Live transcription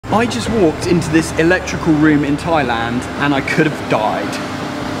I just walked into this electrical room in Thailand and I could have died.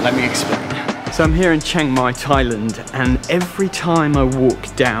 Let me explain. So I'm here in Chiang Mai, Thailand, and every time I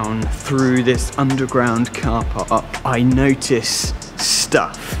walk down through this underground car park, I notice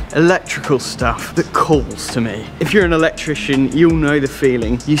stuff, electrical stuff that calls to me. If you're an electrician, you'll know the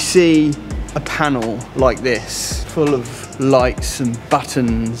feeling. You see a panel like this, full of lights and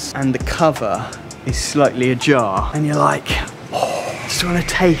buttons, and the cover is slightly ajar, and you're like, oh, I just want to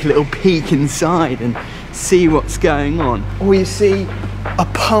take a little peek inside and see what's going on. Or you see a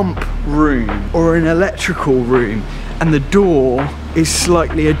pump room or an electrical room and the door is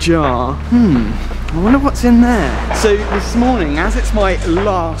slightly ajar. I wonder what's in there. So this morning, as it's my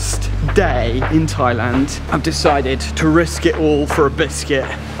last day in Thailand, I've decided to risk it all for a biscuit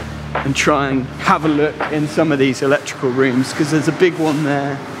and try and have a look in some of these electrical rooms, because there's a big one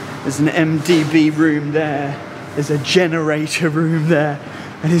there, there's an MDB room there, there's a generator room there,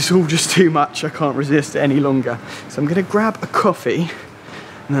 and it's all just too much. I can't resist it any longer. So I'm gonna grab a coffee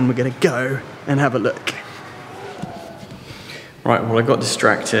and then we're gonna go and have a look. Right, well, I got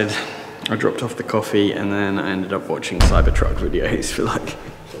distracted. I dropped off the coffee and then I ended up watching Cybertruck videos for like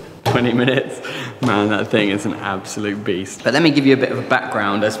 20 minutes. Man, that thing is an absolute beast. But let me give you a bit of a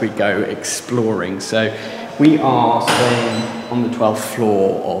background as we go exploring. So we are staying on the 12th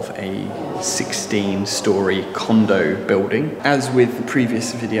floor of a 16-story condo building. As with the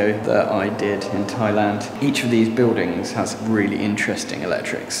previous video that I did in Thailand, each of these buildings has really interesting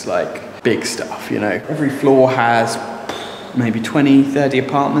electrics, like big stuff, you know. Every floor has maybe 20, 30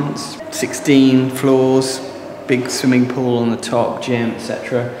 apartments, 16 floors, big swimming pool on the top, gym,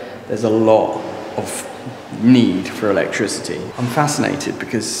 etc. There's a lot of need for electricity. I'm fascinated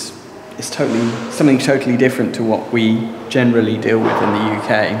because it's something totally different to what we generally deal with in the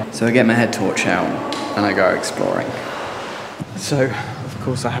UK. So I get my head torch out and I go exploring. So, of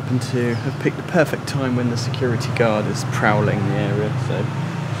course, I happen to have picked the perfect time when the security guard is prowling the area, so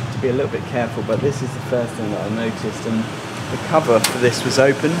to be a little bit careful, but this is the first thing that I noticed, and the cover for this was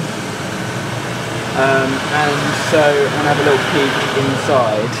open. And so I'm gonna have a little peek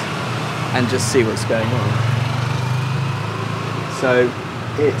inside and just see what's going on. So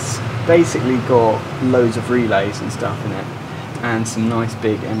it's basically got loads of relays and stuff in it, and some nice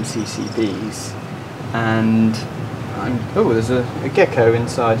big MCCBs, and oh, there's a gecko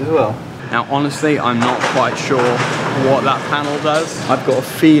inside as well. Now honestly, I'm not quite sure what that panel does. I've got a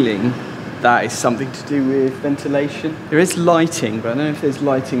feeling that is something to do with ventilation. There is lighting, but I don't know if there's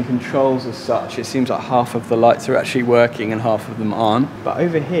lighting controls as such. It seems like half of the lights are actually working and half of them aren't. But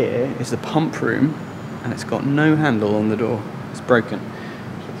over here is the pump room, and it's got no handle on the door. It's broken.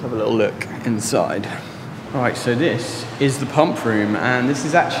 So let's have a little look inside. All right, so this is the pump room, and this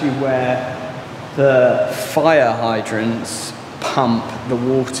is actually where the fire hydrants pump the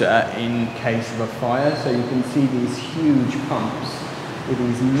water in case of a fire. So you can see these huge pumps with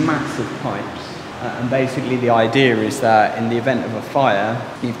these massive pipes, and basically the idea is that in the event of a fire,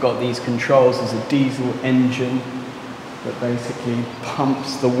 you've got these controls. There's a diesel engine that basically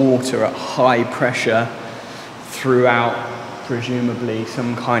pumps the water at high pressure throughout, presumably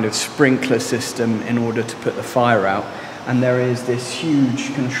some kind of sprinkler system, in order to put the fire out. And there is this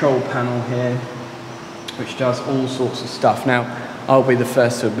huge control panel here which does all sorts of stuff. Now, I'll be the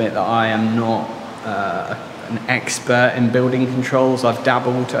first to admit that I am not an expert in building controls. I've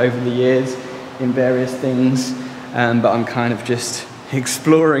dabbled over the years in various things, but I'm kind of just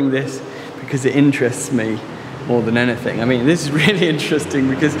exploring this because it interests me more than anything. I mean, this is really interesting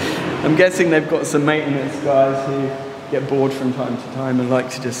because I'm guessing they've got some maintenance guys who get bored from time to time and like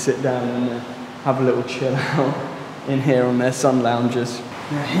to just sit down and have a little chill out in here on their sun loungers.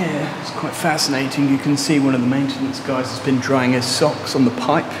 Now here, it's quite fascinating. You can see one of the maintenance guys has been drying his socks on the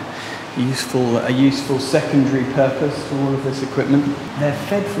pipe. A useful secondary purpose for all of this equipment. They're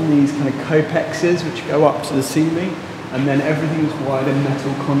fed from these kind of copexes which go up to the ceiling, and then everything's wired in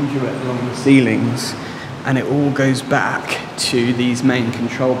metal conduit along the ceilings, and it all goes back to these main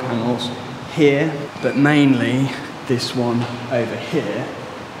control panels here, but mainly this one over here.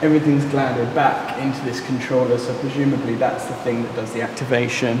 Everything's gladed back into this controller, so presumably that's the thing that does the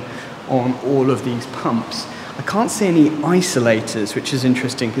activation on all of these pumps. I can't see any isolators, which is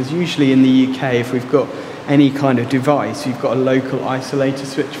interesting, because usually in the UK, if we've got any kind of device, you've got a local isolator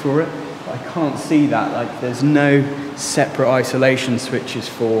switch for it. But I can't see that. Like, there's no separate isolation switches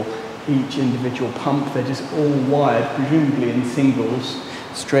for each individual pump. They're just all wired, presumably in singles,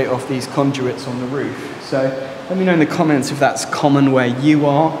 straight off these conduits on the roof. So let me know in the comments if that's common where you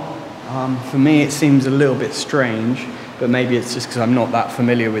are. For me, it seems a little bit strange, but maybe it's just because I'm not that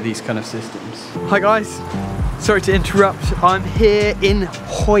familiar with these kind of systems. Hi guys. sorry to interrupt. I'm here in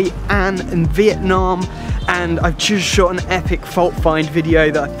Hoi An in Vietnam, and I've just shot an epic fault find video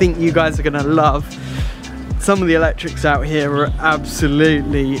that I think you guys are gonna love. Some of the electrics out here are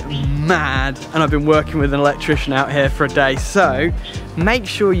absolutely mad, and I've been working with an electrician out here for a day, so make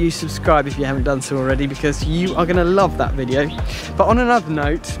sure you subscribe if you haven't done so already, because you are gonna love that video. But on another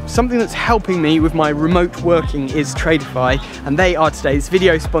note, something that's helping me with my remote working is Tradeify, and they are today's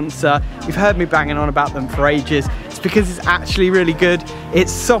video sponsor. You've heard me banging on about them for ages. It's because it's actually really good.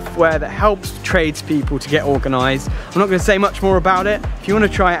 It's software that helps tradespeople to get organised. I'm not going to say much more about it. If you want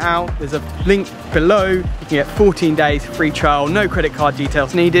to try it out, there's a link below. You can get 14 days free trial, no credit card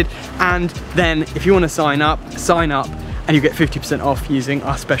details needed. And then if you want to sign up, and you get 50% off using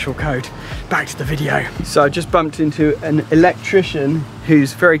our special code. Back to the video. So I just bumped into an electrician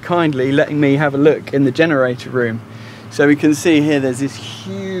who's very kindly letting me have a look in the generator room. So we can see here there's this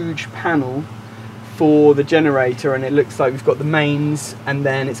huge panel for the generator, and it looks like we've got the mains, and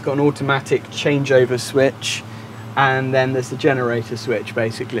then it's got an automatic changeover switch, and then there's the generator switch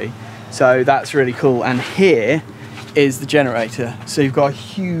basically. So that's really cool. And here is the generator. So you've got a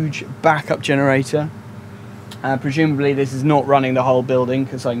huge backup generator. Presumably this is not running the whole building,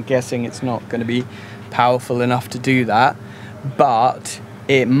 because I'm guessing it's not going to be powerful enough to do that, but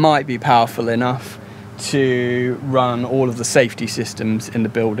it might be powerful enough to run all of the safety systems in the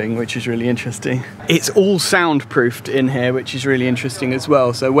building, which is really interesting. It's all soundproofed in here, which is really interesting as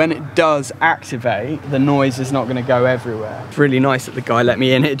well. So when it does activate, the noise is not going to go everywhere. It's really nice that the guy let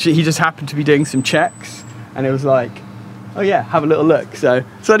me in. He just happened to be doing some checks, and it was like, oh yeah, have a little look. So,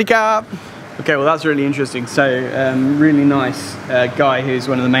 Swadee Kap. Okay, well that's really interesting. So really nice guy who's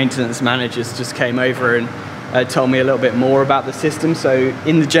one of the maintenance managers just came over and told me a little bit more about the system. So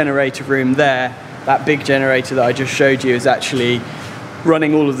in the generator room there, that big generator that I just showed you is actually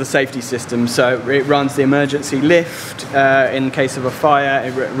running all of the safety systems. So it runs the emergency lift in case of a fire,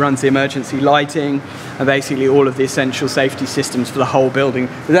 it runs the emergency lighting, and basically all of the essential safety systems for the whole building.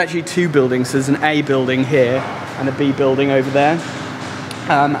 There's actually two buildings. There's an A building here and a B building over there.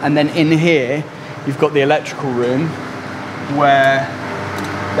 And then in here, you've got the electrical room, where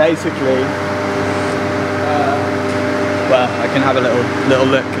basically, well, I can have a little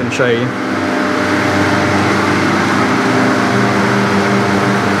look and show you.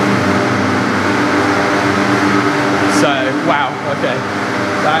 So, wow, okay,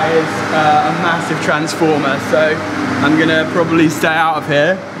 that is a massive transformer. So I'm gonna probably stay out of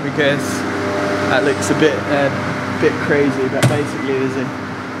here because that looks a bit crazy. But basically,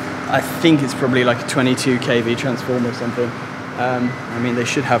 I think it's probably like a 22 kV transformer or something. I mean, they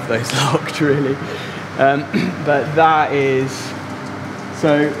should have those locked really. But that is,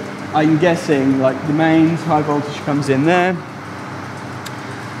 so I'm guessing like the mains high voltage comes in there.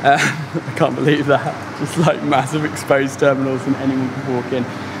 I can't believe that. Just like massive exposed terminals and anyone can walk in.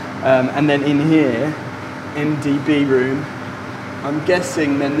 And then in here, MDB room, I'm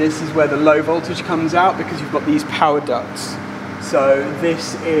guessing then this is where the low voltage comes out, because you've got these power ducts. So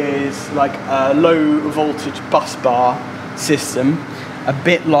this is like a low voltage busbar system, a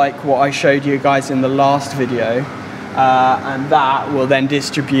bit like what I showed you guys in the last video. And that will then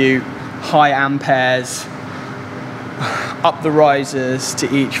distribute high amperes up the risers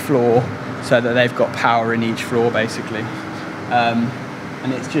to each floor, so that they've got power in each floor basically.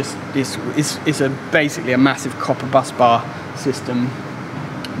 And it's just basically a massive copper bus bar system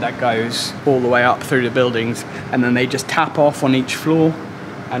that goes all the way up through the buildings, and then they just tap off on each floor,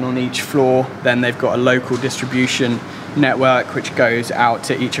 and on each floor then they've got a local distribution network which goes out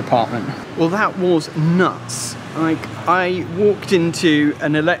to each apartment. Well, that was nuts. Like, I walked into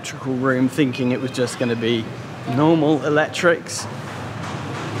an electrical room thinking it was just going to be normal electrics,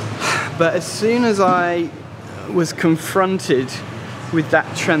 but as soon as I was confronted with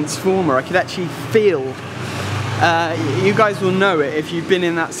that transformer, I could actually feel, you guys will know it if you've been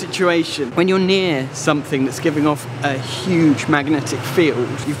in that situation. When you're near something that's giving off a huge magnetic field,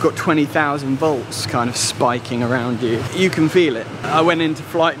 you've got 20,000 volts kind of spiking around you. You can feel it. I went into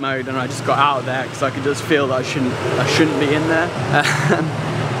flight mode and I just got out of there because I could just feel that I shouldn't be in there.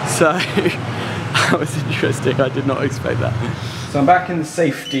 So that was interesting. I did not expect that. So I'm back in the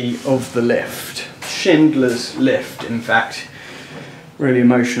safety of the lift. Schindler's Lift, in fact. Really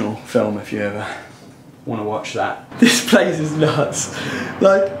emotional film if you ever want to watch that. This place is nuts.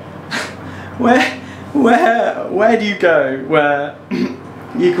 Like, where do you go where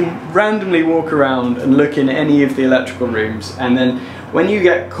you can randomly walk around and look in any of the electrical rooms, and then when you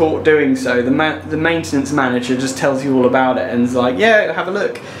get caught doing so, the maintenance manager just tells you all about it and is like, yeah, have a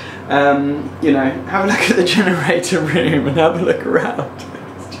look. You know, have a look at the generator room and have a look around.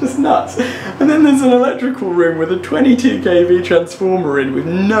 It's just nuts. And then there's an electrical room with a 22 kV transformer in with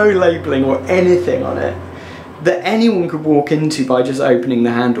no labelling or anything on it that anyone could walk into by just opening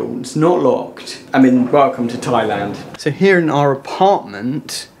the handle. It's not locked. I mean, welcome to Thailand. So here in our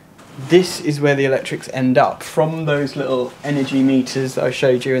apartment, this is where the electrics end up. From those little energy meters that I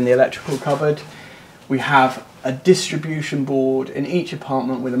showed you in the electrical cupboard, we have a distribution board in each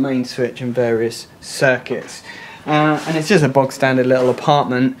apartment with a main switch and various circuits. And it's just a bog standard little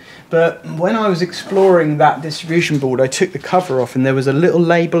apartment. But when I was exploring that distribution board, I took the cover off and there was a little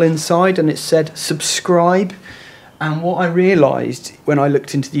label inside and it said subscribe. And what I realised when I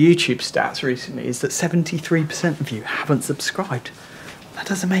looked into the YouTube stats recently is that 73% of you haven't subscribed. That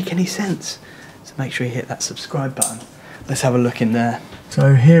doesn't make any sense. So make sure you hit that subscribe button. Let's have a look in there.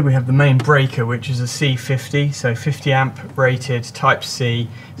 So here we have the main breaker, which is a C50, so 50 amp rated Type C.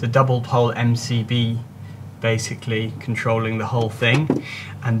 It's a double pole MCB, basically controlling the whole thing.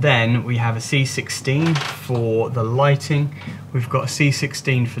 And then we have a C16 for the lighting. We've got a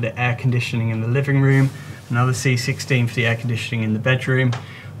C16 for the air conditioning in the living room, another C16 for the air conditioning in the bedroom.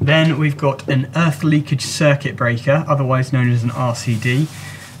 Then we've got an earth leakage circuit breaker, otherwise known as an RCD,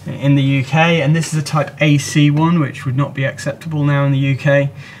 in the UK, and this is a type AC one, which would not be acceptable now in the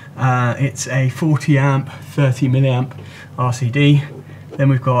UK. It's a 40 amp, 30 milliamp RCD. Then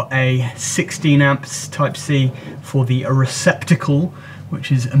we've got a 16 amps type C for the receptacle,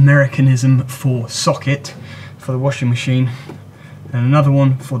 which is Americanism for socket for the washing machine, and another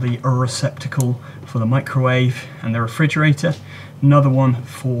one for the receptacle for the microwave and the refrigerator, another one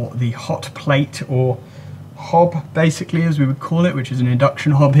for the hot plate or hob, basically, as we would call it, which is an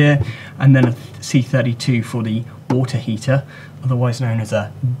induction hob here, and then a C32 for the water heater, otherwise known as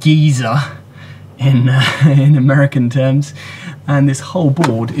a geyser in American terms. And this whole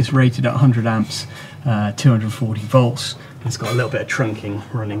board is rated at 100 amps, 240 volts. It's got a little bit of trunking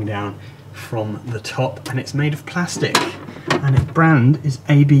running down from the top, and it's made of plastic, and its brand is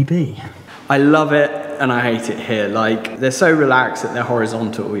ABB. I love it and I hate it here. Like, they're so relaxed that they're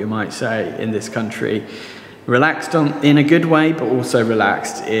horizontal, you might say, in this country. Relaxed in a good way, but also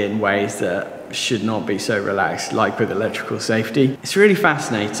relaxed in ways that should not be so relaxed, like with electrical safety. It's really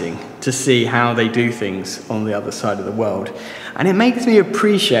fascinating to see how they do things on the other side of the world. And it makes me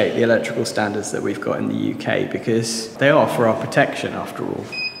appreciate the electrical standards that we've got in the UK, because they are for our protection after all.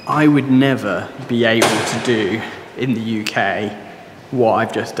 I would never be able to do in the UK what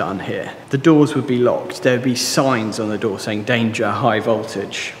I've just done here. The doors would be locked. There would be signs on the door saying danger, high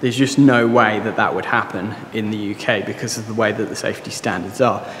voltage. There's just no way that that would happen in the UK because of the way that the safety standards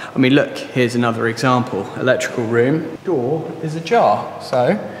are. I mean, look, here's another example. Electrical room, door is ajar.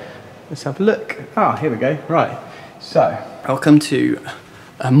 So let's have a look. Ah, here we go, right. So welcome to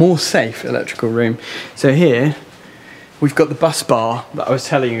a more safe electrical room. So here we've got the bus bar that I was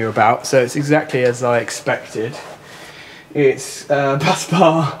telling you about. So it's exactly as I expected. It's a bus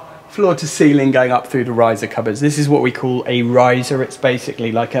bar, floor to ceiling, going up through the riser cupboards. This is what we call a riser. It's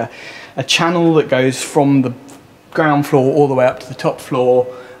basically like a channel that goes from the ground floor all the way up to the top floor,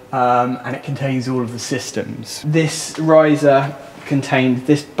 and it contains all of the systems. This riser contained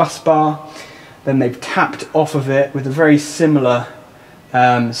this bus bar, then they've tapped off of it with a very similar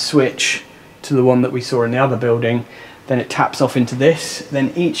switch to the one that we saw in the other building. Then it taps off into this.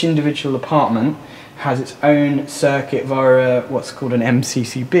 Then each individual apartment has its own circuit via what's called an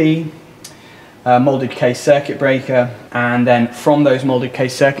MCCB, molded case circuit breaker, and then from those molded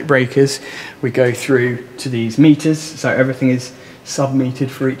case circuit breakers we go through to these meters, so everything is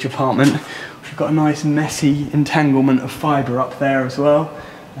sub-metered for each apartment. We've got a nice messy entanglement of fibre up there as well.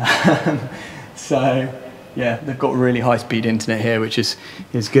 So yeah, they've got really high-speed internet here, which is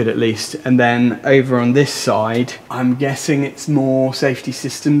good at least. And then over on this side, I'm guessing it's more safety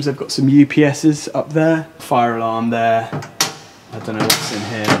systems. I've got some UPSs up there, fire alarm there. I don't know what's in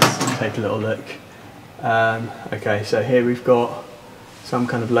here. Let's take a little look. Okay, so here we've got some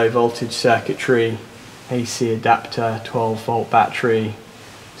kind of low voltage circuitry, AC adapter, 12-volt battery.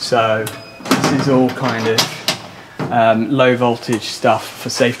 So this is all kind of low voltage stuff for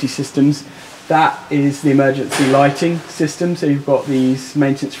safety systems. That is the emergency lighting system. So you've got these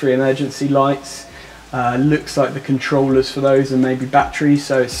maintenance-free emergency lights. Looks like the controllers for those and maybe batteries,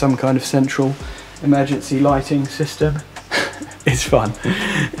 so it's some kind of central emergency lighting system. It's fun.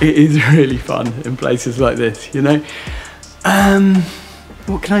 It is really fun in places like this, you know.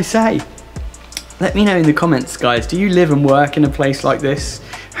 What can I say? Let me know in the comments, guys. Do you live and work in a place like this?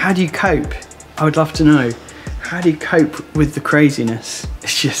 How do you cope? I would love to know. How do you cope with the craziness?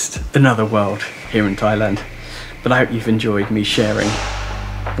 It's just another world here in Thailand. But I hope you've enjoyed me sharing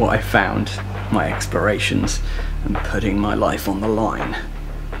what I found, my explorations, and putting my life on the line.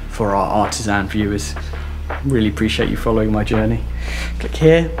 for our artisan viewers. Really appreciate you following my journey. Click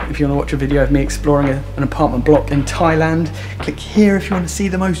here if you want to watch a video of me exploring an apartment block in Thailand. Click here if you want to see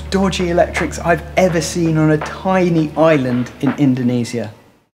the most dodgy electrics I've ever seen on a tiny island in Indonesia.